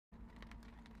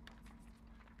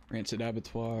Rancid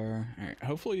abattoir. Alright,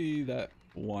 hopefully that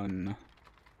one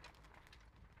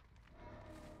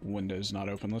window's not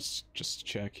open. Let's just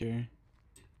check here.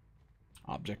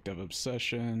 Object of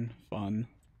obsession. Fun.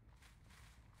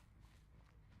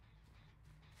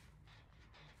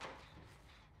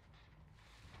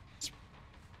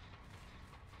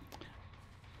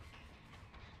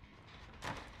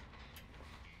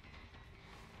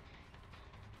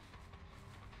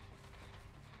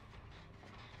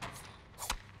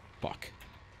 Fuck.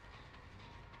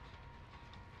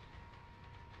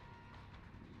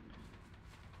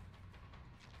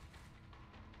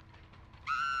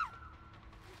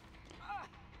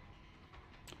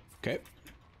 Okay.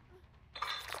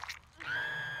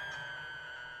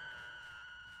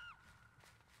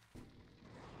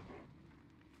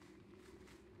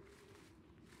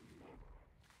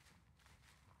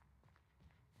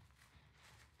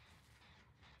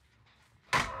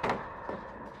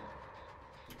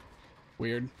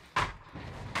 Weird. That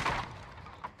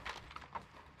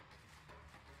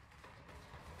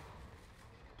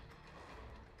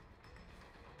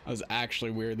was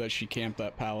actually weird that she camped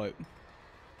that pallet.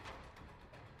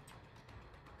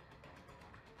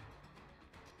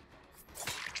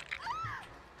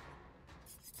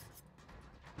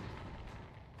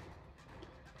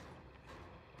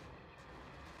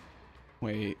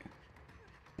 Wait.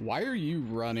 Why are you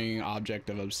running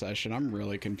Object of Obsession? I'm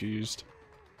really confused.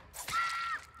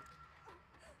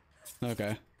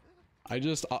 Okay. I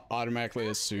just automatically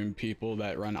assume people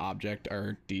that run Object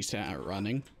are decent at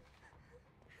running.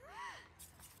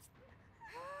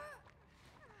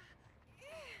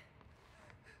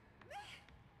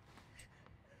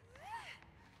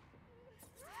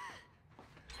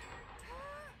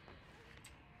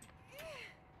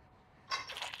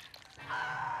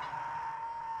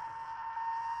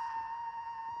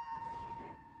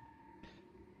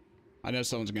 I know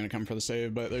someone's gonna come for the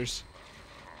save, but there's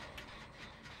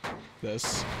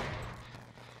this.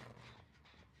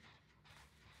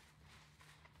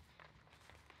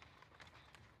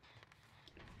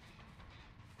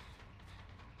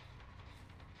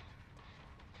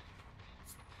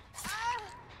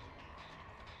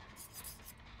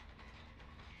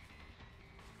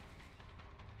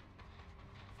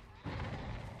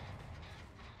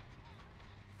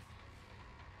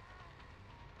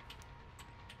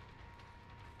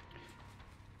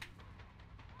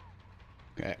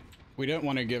 Okay, we don't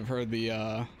want to give her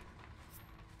the,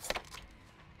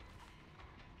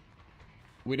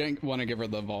 we didn't want to give her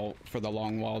the vault for the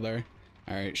long wall there.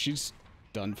 Alright, she's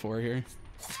done for here.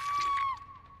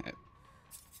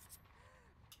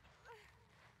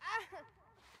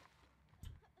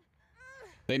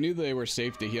 They knew they were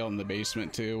safe to heal in the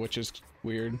basement too, which is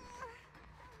weird.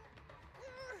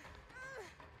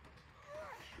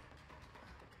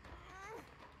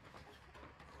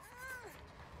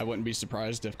 I wouldn't be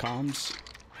surprised if comms.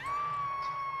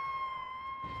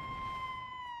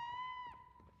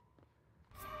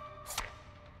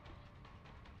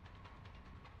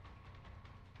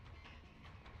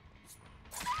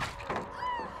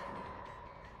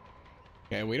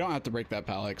 Okay, we don't have to break that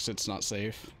pallet because it's not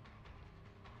safe.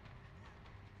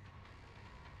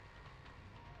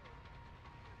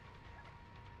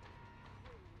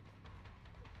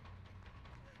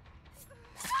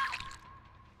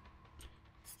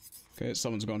 Okay,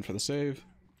 someone's going for the save.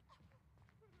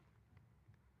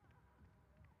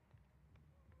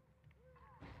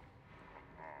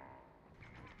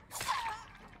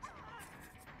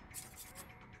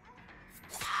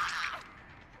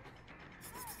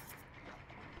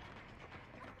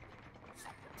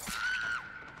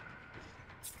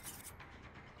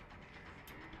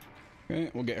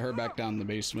 Okay, we'll get her back down in the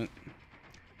basement.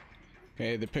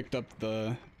 Okay, they picked up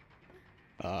the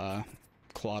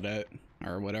Claudette,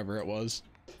 or whatever it was.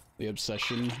 The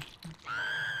obsession.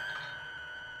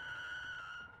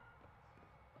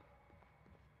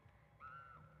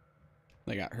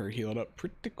 They got her healed up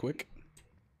pretty quick.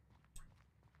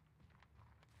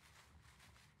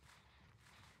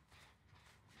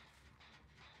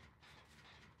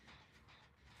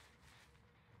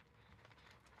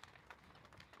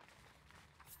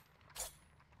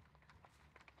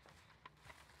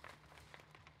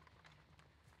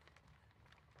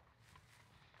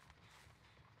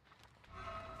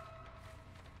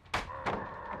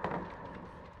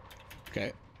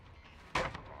 Okay.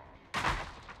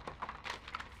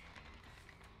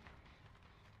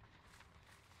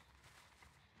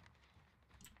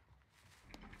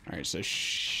 Alright, so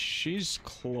she's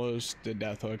close to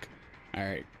Death Hook.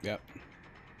 Alright, yep.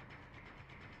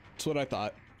 That's what I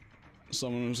thought.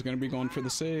 Someone was gonna be going for the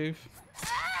save.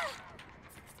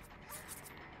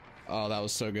 Oh, that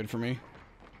was so good for me.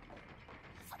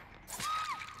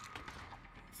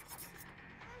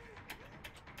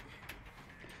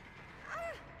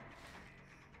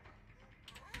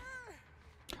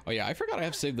 Oh yeah, I forgot I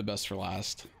have saved the best for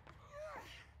last.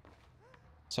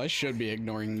 So I should be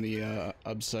ignoring the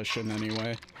obsession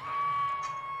anyway.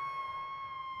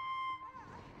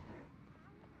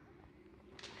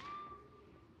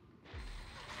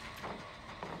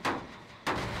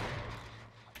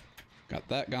 Got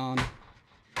that gone.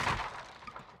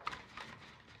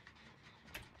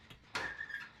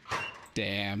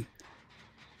 Damn.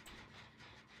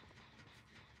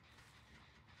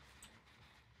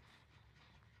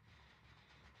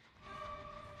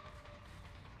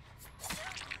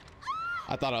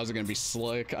 I thought I was gonna be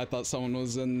slick. I thought someone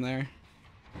was in there.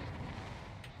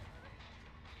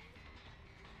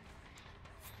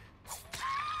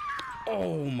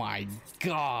 Oh my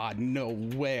god, no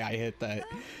way I hit that.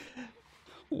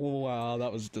 Wow,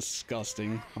 that was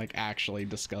disgusting. Like, actually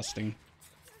disgusting.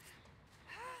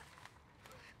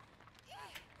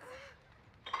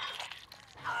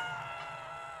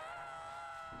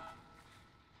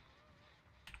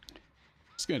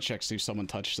 Just gonna check, see if someone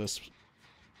touched this.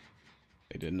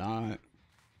 They did not.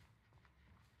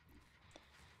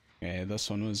 Okay, this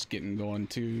one was getting going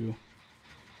too.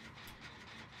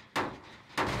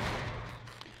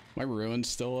 My ruin's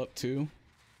still up too.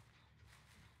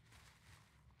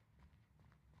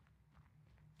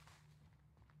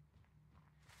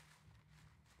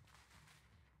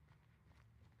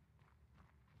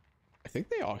 I think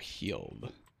they all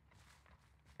healed.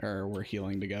 Or we're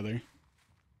healing together.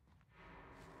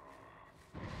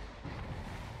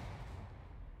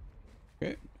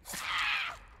 Okay.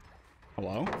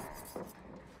 Hello?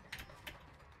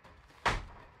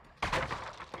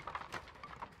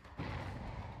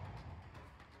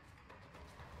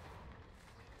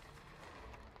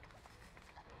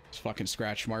 These fucking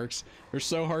scratch marks. They're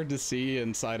so hard to see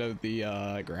inside of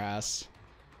the grass.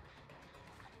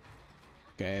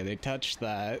 Okay, they touched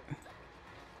that.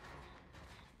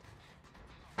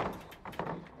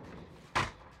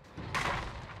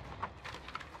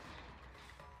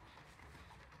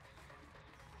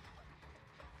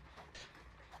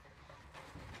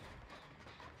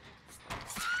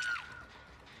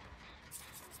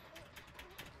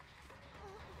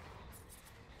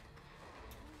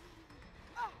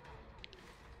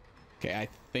 Okay, I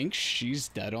think she's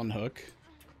dead on hook.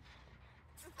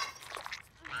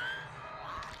 I'm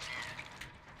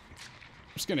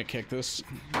just gonna kick this.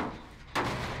 Go ahead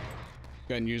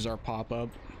and use our pop-up.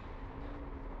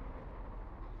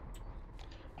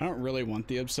 I don't really want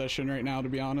the obsession right now, to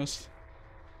be honest.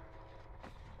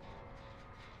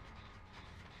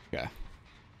 Okay.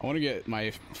 I want to get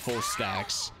my full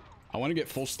stacks. I want to get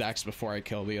full stacks before I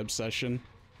kill the obsession.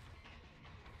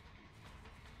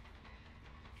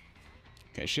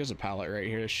 Okay, she has a pallet right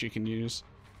here she can use.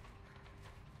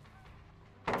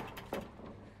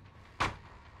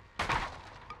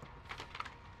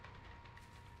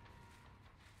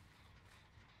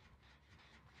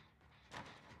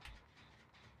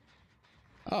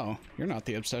 Oh, you're not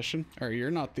the obsession. Or you're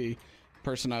not the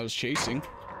person I was chasing.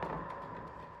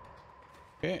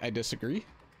 Okay, I disagree.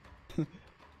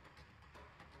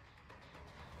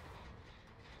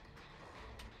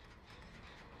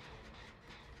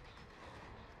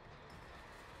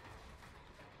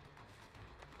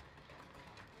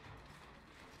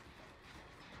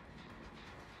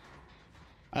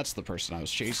 That's the person I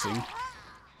was chasing.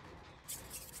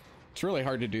 It's really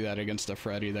hard to do that against a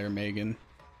Freddy there, Megan.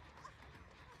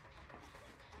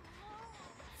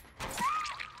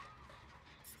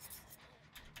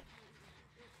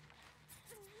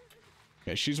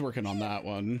 Okay, she's working on that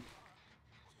one.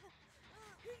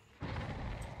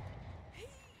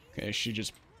 Okay, she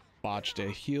just botched a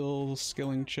heal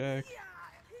skilling check.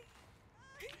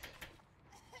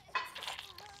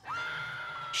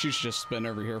 She's just been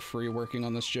over here free working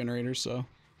on this generator, so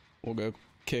we'll go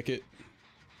kick it.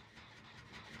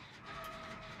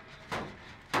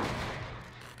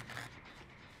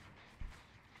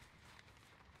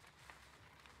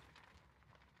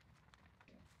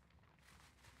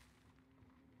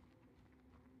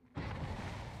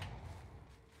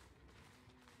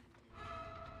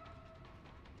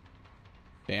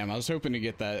 Damn, I was hoping to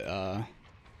get that,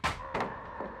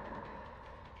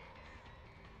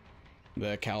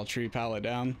 the Cal Tree pallet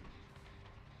down.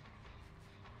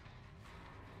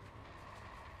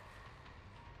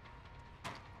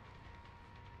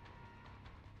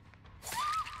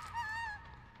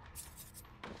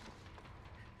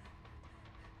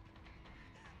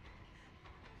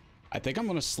 I think I'm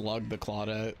gonna slug the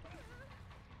Claudette.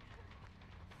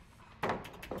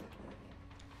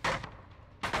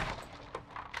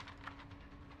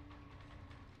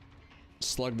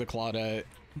 slug the Claudette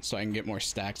so I can get more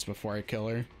stacks before I kill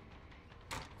her.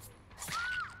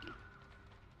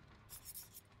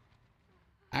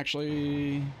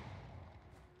 Actually,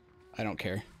 I don't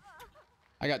care.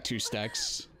 I got 2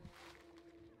 stacks.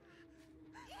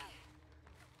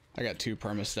 I got 2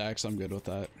 perma stacks. I'm good with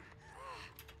that.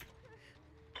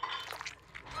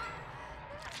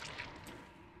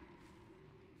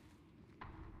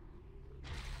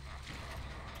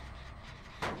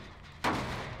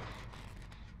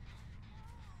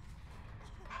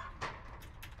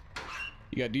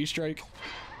 You got D-strike?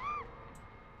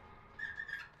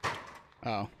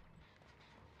 Oh.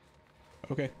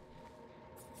 Okay.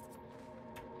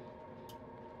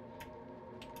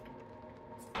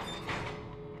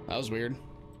 That was weird.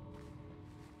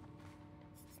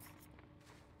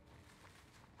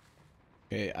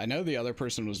 Okay, I know the other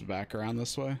person was back around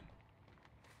this way.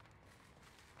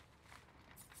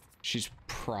 She's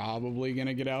probably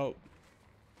gonna get out.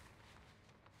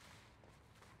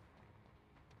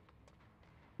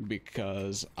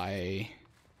 Because I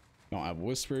don't have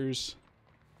whispers.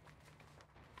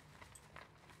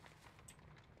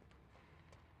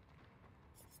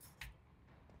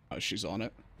 Oh, she's on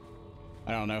it.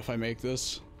 I don't know if I make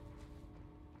this.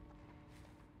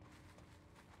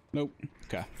 Nope.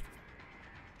 Okay.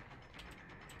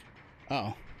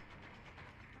 Oh.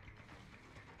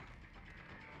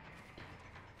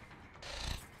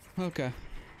 Okay.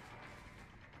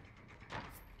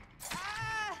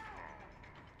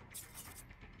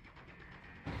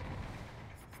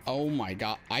 Oh my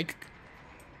god. I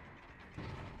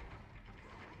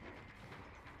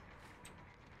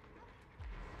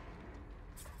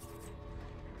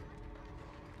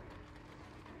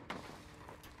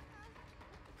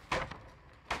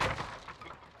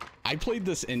played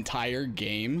this entire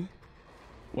game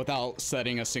without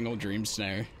setting a single dream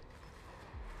snare.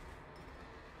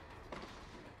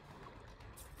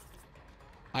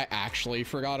 I actually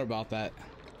forgot about that.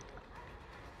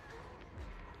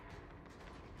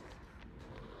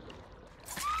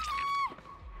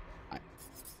 I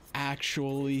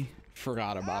actually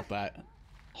forgot about that.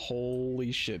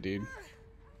 Holy shit, dude.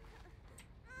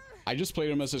 I just played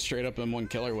him as a straight up M1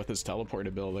 killer with his teleport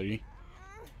ability.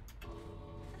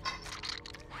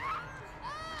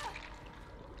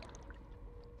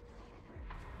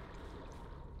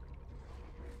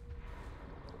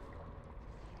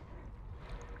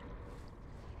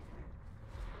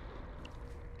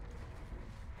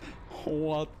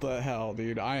 What the hell,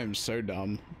 dude? I am so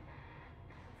dumb.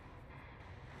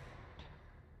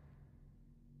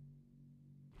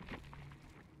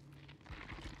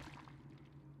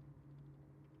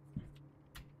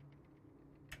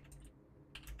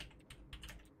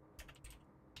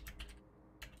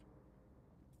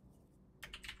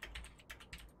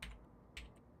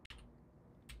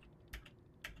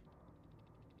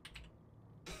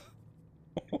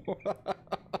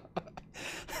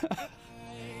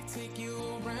 Take you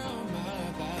around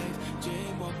my life,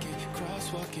 jaywalking,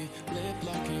 crosswalking, lip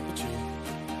lock.